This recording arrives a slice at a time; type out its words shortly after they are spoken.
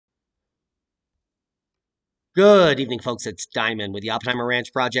Good evening, folks. It's Diamond with the Oppenheimer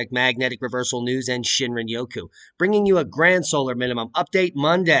Ranch Project, Magnetic Reversal News, and Shinrin Yoku, bringing you a grand solar minimum update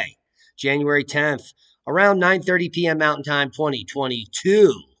Monday, January 10th, around 9:30 p.m. Mountain Time, 2022.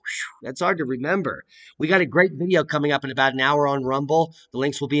 Whew, that's hard to remember. We got a great video coming up in about an hour on Rumble. The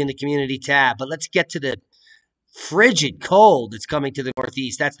links will be in the community tab. But let's get to the frigid cold that's coming to the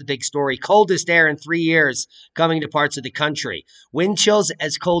Northeast. That's the big story. Coldest air in 3 years coming to parts of the country. Wind chills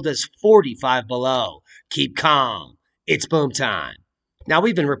as cold as 45 below. Keep calm. It's boom time. Now,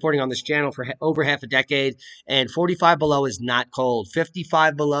 we've been reporting on this channel for over half a decade, and 45 below is not cold.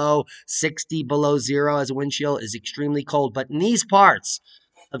 55 below, 60 below zero as a wind chill is extremely cold. But in these parts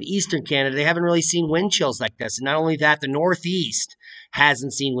of eastern Canada, they haven't really seen wind chills like this. And not only that, the Northeast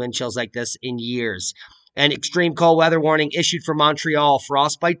hasn't seen wind chills like this in years. An extreme cold weather warning issued for Montreal.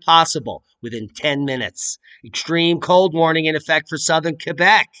 Frostbite possible within 10 minutes. Extreme cold warning in effect for southern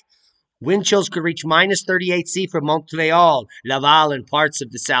Quebec. Wind chills could reach minus 38°C for Montreal, Laval, and parts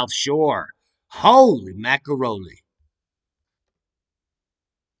of the South Shore. Holy macaroni.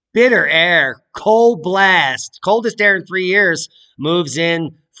 Bitter air, cold blast, coldest air in 3 years moves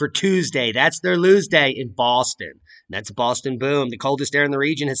in for Tuesday. That's their lose day in Boston. That's Boston boom. The coldest air in the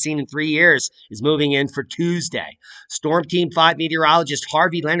region has seen in 3 years is moving in for Tuesday. Storm Team 5 meteorologist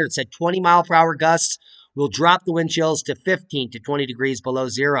Harvey Leonard said 20-mile-per-hour gusts will drop the wind chills to 15 to 20 degrees below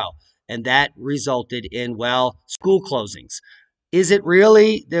zero. And that resulted in, well, school closings. Is it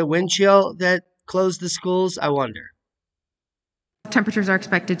really the wind chill that closed the schools? I wonder. Temperatures are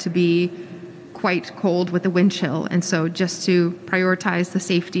expected to be quite cold with the wind chill, and so just to prioritize the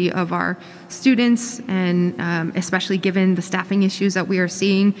safety of our students, and especially given the staffing issues that we are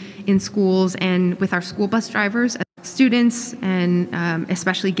seeing in schools and with our school bus drivers,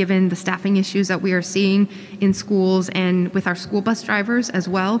 especially given the staffing issues that we are seeing in schools and with our school bus drivers as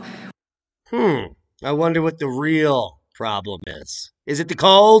well. I wonder what the real problem is. Is it the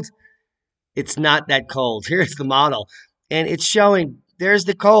cold? It's not that cold. Here's the model. And it's showing there's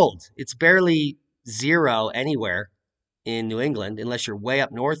the cold. It's barely zero anywhere in New England, unless you're way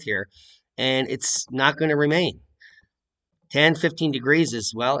up north here. And it's not going to remain. 10, 15 degrees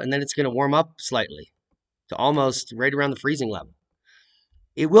as well. And then it's going to warm up slightly to almost right around the freezing level.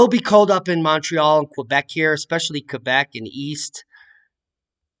 It will be cold up in Montreal and Quebec here, especially Quebec and east.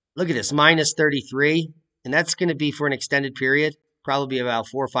 Look at this, minus 33. And that's going to be for an extended period, probably about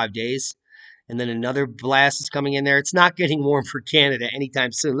 4 or 5 days. And then another blast is coming in there. It's not getting warm for Canada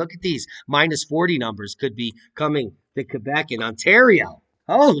anytime soon. Look at these minus 40 numbers could be coming to Quebec and Ontario.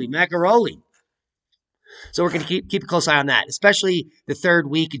 Holy macaroni. So we're going to keep a close eye on that, especially the third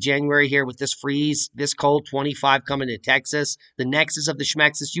week of January here with this freeze, this cold, 25 coming to Texas. The nexus of the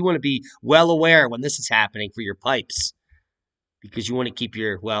schmexus, you want to be well aware when this is happening for your pipes, because you want to keep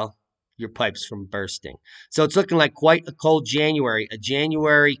your pipes from bursting. So it's looking like quite a cold January, a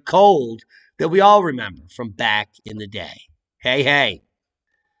January cold that we all remember from back in the day. Hey, hey.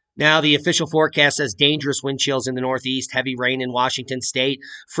 Now, the official forecast says dangerous wind chills in the Northeast, heavy rain in Washington state.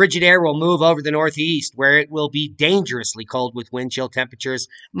 Frigid air will move over the Northeast, where it will be dangerously cold with wind chill temperatures,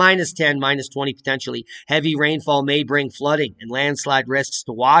 minus 10, minus 20 potentially. Heavy rainfall may bring flooding and landslide risks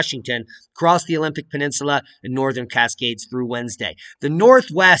to Washington, across the Olympic Peninsula and northern Cascades through Wednesday. The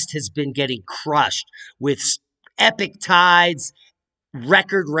Northwest has been getting crushed with epic tides,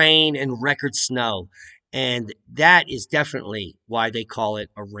 record rain, and record snow. And that is definitely why they call it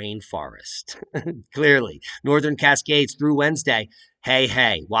a rainforest. Clearly. Northern Cascades through Wednesday. Hey,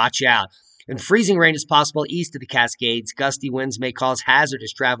 hey, watch out. And freezing rain is possible east of the Cascades. Gusty winds may cause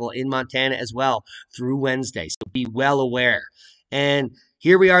hazardous travel in Montana as well through Wednesday. So be well aware. And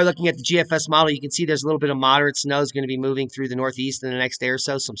here we are looking at the GFS model. You can see there's a little bit of moderate snow is going to be moving through the Northeast in the next day or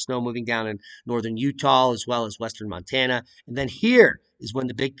so. Some snow moving down in northern Utah as well as western Montana. And then here is when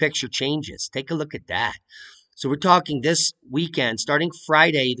the big picture changes. Take a look at that. So we're talking this weekend, starting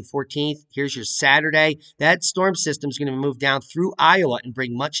Friday the 14th. Here's your Saturday. That storm system is going to move down through Iowa and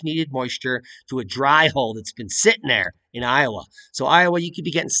bring much needed moisture to a dry hole that's been sitting there in Iowa. So Iowa, you could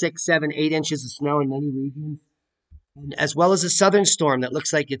be getting 6, 7, 8 inches of snow in many regions, as well as a southern storm that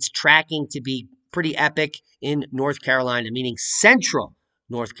looks like it's tracking to be pretty epic in North Carolina, meaning central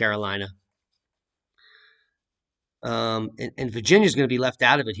North Carolina. And Virginia's going to be left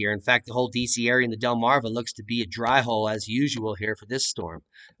out of it here. In fact, the whole D.C. area and the Delmarva looks to be a dry hole as usual here for this storm.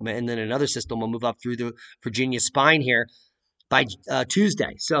 And then another system will move up through the Virginia spine here by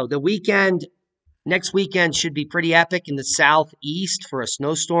Tuesday. So the weekend, next weekend should be pretty epic in the southeast for a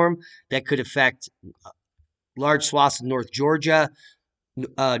snowstorm that could affect large swaths of North Georgia,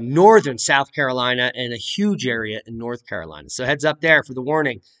 northern South Carolina, and a huge area in North Carolina. So heads up there for the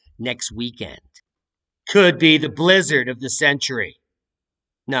warning next weekend. Could be the blizzard of the century.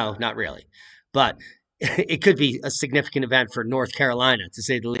 No, not really. But it could be a significant event for North Carolina, to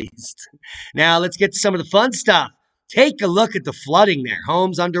say the least. Now, let's get to some of the fun stuff. Take a look at the flooding there.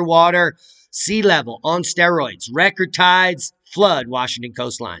 Homes underwater, sea level on steroids, record tides, flood Washington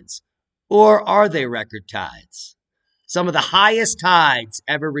coastlines. Or are they record tides? Some of the highest tides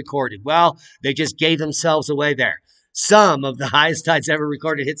ever recorded. Well, they just gave themselves away there. Some of the highest tides ever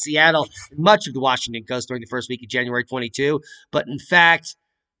recorded hit Seattle and much of the Washington coast during the first week of January 22. But in fact,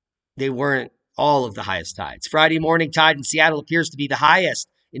 they weren't all of the highest tides. Friday morning tide in Seattle appears to be the highest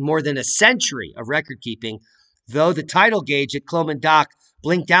in more than a century of record keeping, though the tidal gauge at Cloman Dock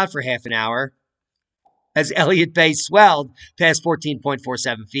blinked out for half an hour as Elliott Bay swelled past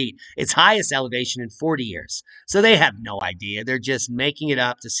 14.47 feet, its highest elevation in 40 years. So they have no idea. They're just making it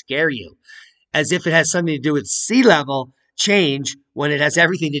up to scare you, as if it has something to do with sea level change when it has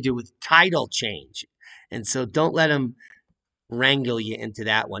everything to do with tidal change. And so don't let them wrangle you into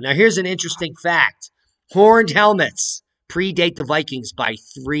that one. Now, here's an interesting fact. Horned helmets predate the Vikings by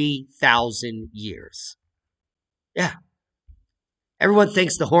 3,000 years. Yeah. Everyone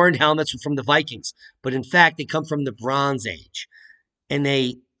thinks the horned helmets were from the Vikings, but in fact, they come from the Bronze Age. And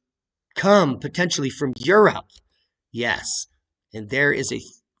they come potentially from Europe. Yes. And there is a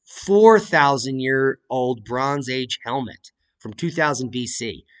 4,000-year-old Bronze Age helmet from 2000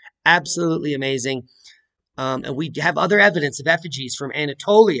 BC. Absolutely amazing. And we have other evidence of effigies from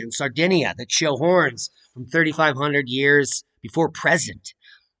Anatolia and Sardinia that show horns from 3,500 years before present.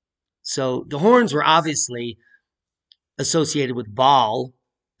 So the horns were obviously associated with Baal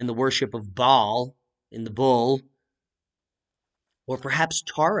and the worship of Baal in the bull, or perhaps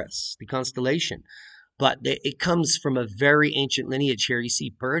Taurus, the constellation. But it comes from a very ancient lineage here. You see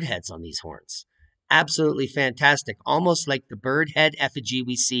bird heads on these horns. Absolutely fantastic. Almost like the bird head effigy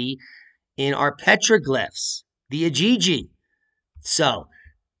we see in our petroglyphs, the Ajiji. So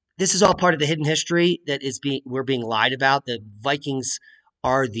this is all part of the hidden history that we're being lied about. The Vikings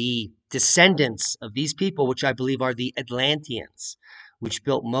are the descendants of these people, which I believe are the Atlanteans, which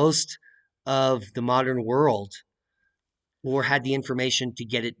built most of the modern world or had the information to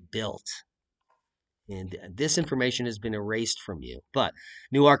get it built. And this information has been erased from you. But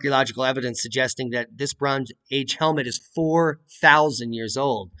new archaeological evidence suggesting that this Bronze Age helmet is 4,000 years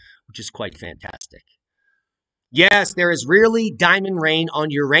old, which is quite fantastic. Yes, there is really diamond rain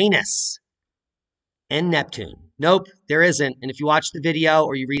on Uranus and Neptune. Nope, there isn't. And if you watch the video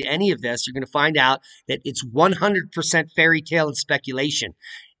or you read any of this, you're going to find out that it's 100% fairy tale and speculation,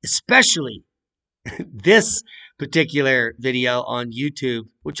 especially this particular video on YouTube,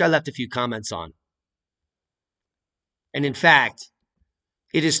 which I left a few comments on. And in fact,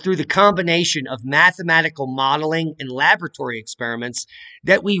 it is through the combination of mathematical modeling and laboratory experiments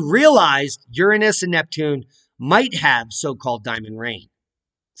that we realized Uranus and Neptune might have so-called diamond rain.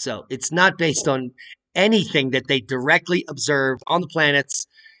 So it's not based on anything that they directly observed on the planets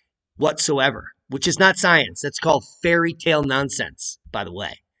whatsoever, which is not science. That's called fairy tale nonsense, by the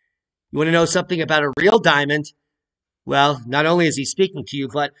way. You want to know something about a real diamond? Well, not only is he speaking to you,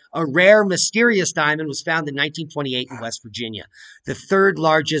 but a rare, mysterious diamond was found in 1928 in West Virginia, the third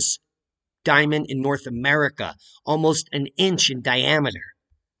largest diamond in North America, almost an inch in diameter.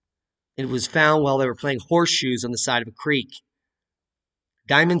 It was found while they were playing horseshoes on the side of a creek.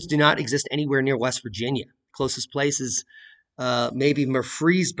 Diamonds do not exist anywhere near West Virginia. Closest place is maybe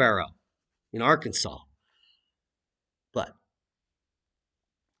Murfreesboro in Arkansas. But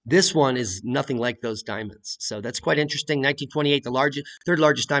this one is nothing like those diamonds. So that's quite interesting. 1928, the third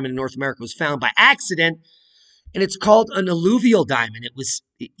largest diamond in North America was found by accident, and it's called an alluvial diamond. It was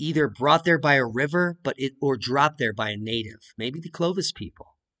either brought there by a river, or dropped there by a native, maybe the Clovis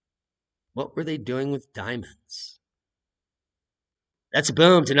people. What were they doing with diamonds? That's a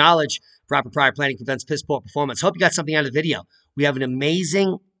boom to knowledge. Proper prior planning prevents piss poor performance. Hope you got something out of the video. We have an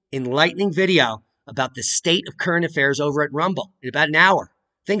amazing, enlightening video about the state of current affairs over at Rumble in about an hour.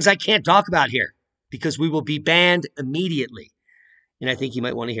 Things I can't talk about here because we will be banned immediately. And I think you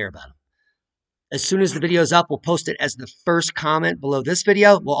might want to hear about them. As soon as the video is up, we'll post it as the first comment below this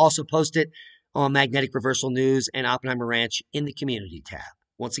video. We'll also post it on Magnetic Reversal News and Oppenheimer Ranch in the community tab.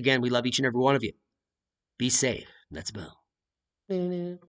 Once again, we love each and every one of you. Be safe. Let's boom.